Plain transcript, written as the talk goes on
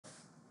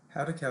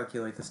How to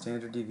calculate the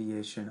standard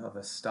deviation of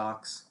a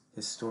stock's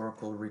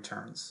historical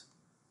returns.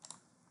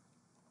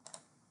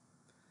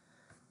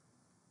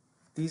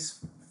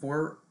 These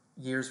 4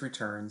 years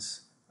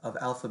returns of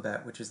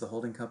Alphabet, which is the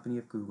holding company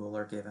of Google,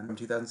 are given from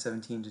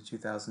 2017 to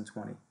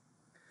 2020.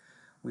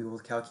 We will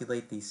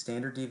calculate the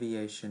standard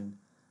deviation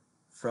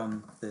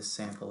from this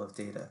sample of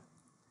data.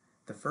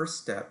 The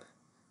first step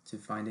to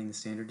finding the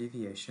standard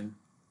deviation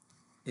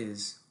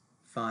is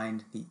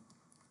find the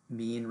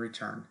mean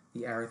return,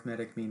 the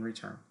arithmetic mean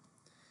return.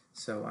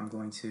 So I'm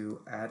going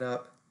to add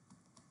up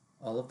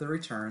all of the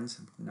returns.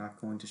 I'm not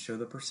going to show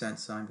the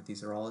percent sign, but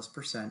these are all as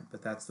percent,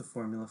 but that's the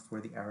formula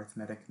for the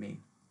arithmetic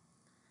mean.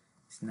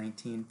 It's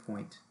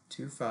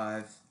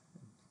 19.25.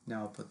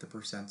 Now I'll put the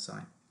percent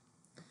sign.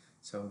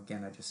 So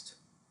again, I just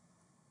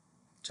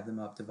add them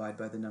up, divide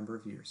by the number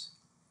of years.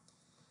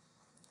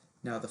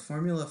 Now the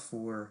formula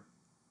for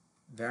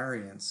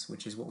variance,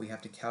 which is what we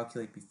have to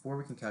calculate before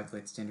we can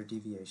calculate standard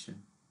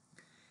deviation,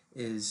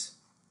 is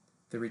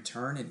the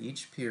return in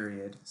each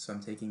period. So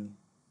I'm taking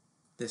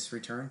this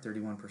return,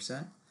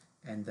 31%,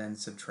 and then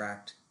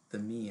subtract the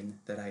mean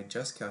that I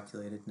just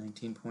calculated,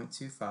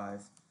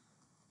 19.25,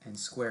 and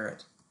square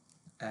it.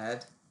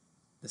 Add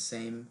the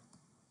same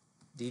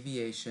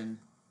deviation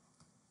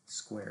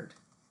squared.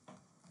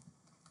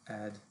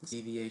 Add the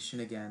deviation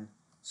again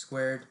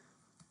squared.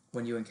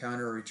 When you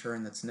encounter a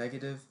return that's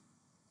negative,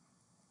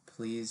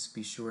 please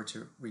be sure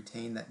to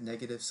retain that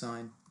negative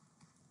sign.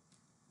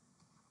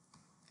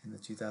 And the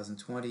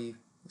 2020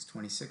 was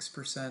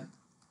 26%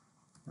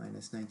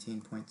 minus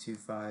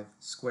 19.25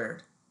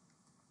 squared.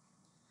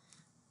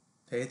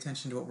 Pay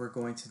attention to what we're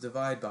going to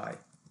divide by.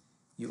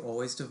 You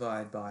always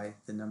divide by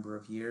the number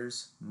of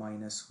years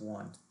minus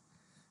 1.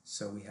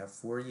 So we have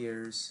 4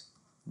 years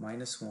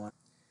minus 1.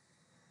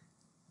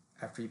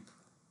 After you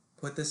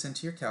put this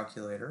into your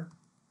calculator,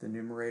 the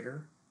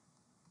numerator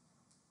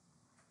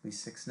will be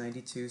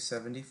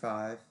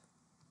 692.75.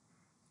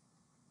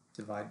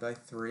 Divide by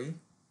 3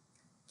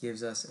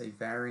 gives us a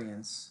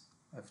variance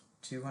of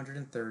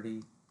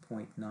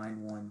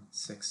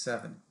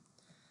 230.9167.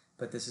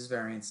 But this is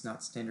variance,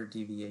 not standard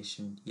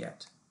deviation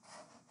yet.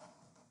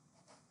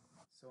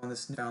 So on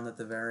this, we found that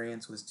the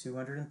variance was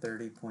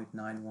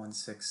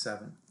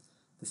 230.9167.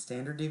 The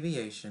standard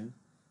deviation,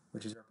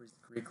 which is represented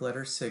with the Greek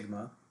letter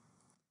sigma,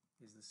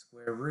 is the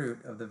square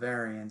root of the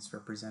variance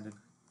represented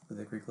with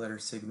the Greek letter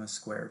sigma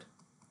squared.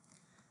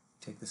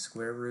 Take the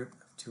square root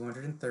of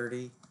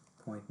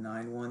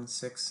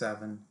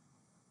 230.9167,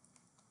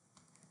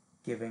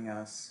 giving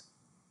us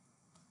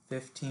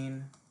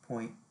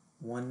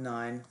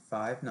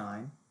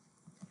 15.1959.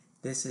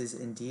 This is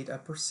indeed a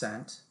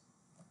percent,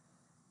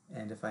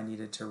 and if I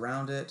needed to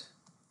round it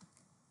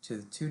to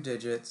the 2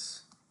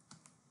 digits,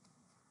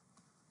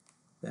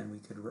 then we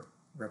could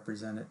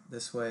represent it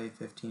this way,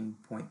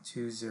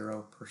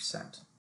 15.20%.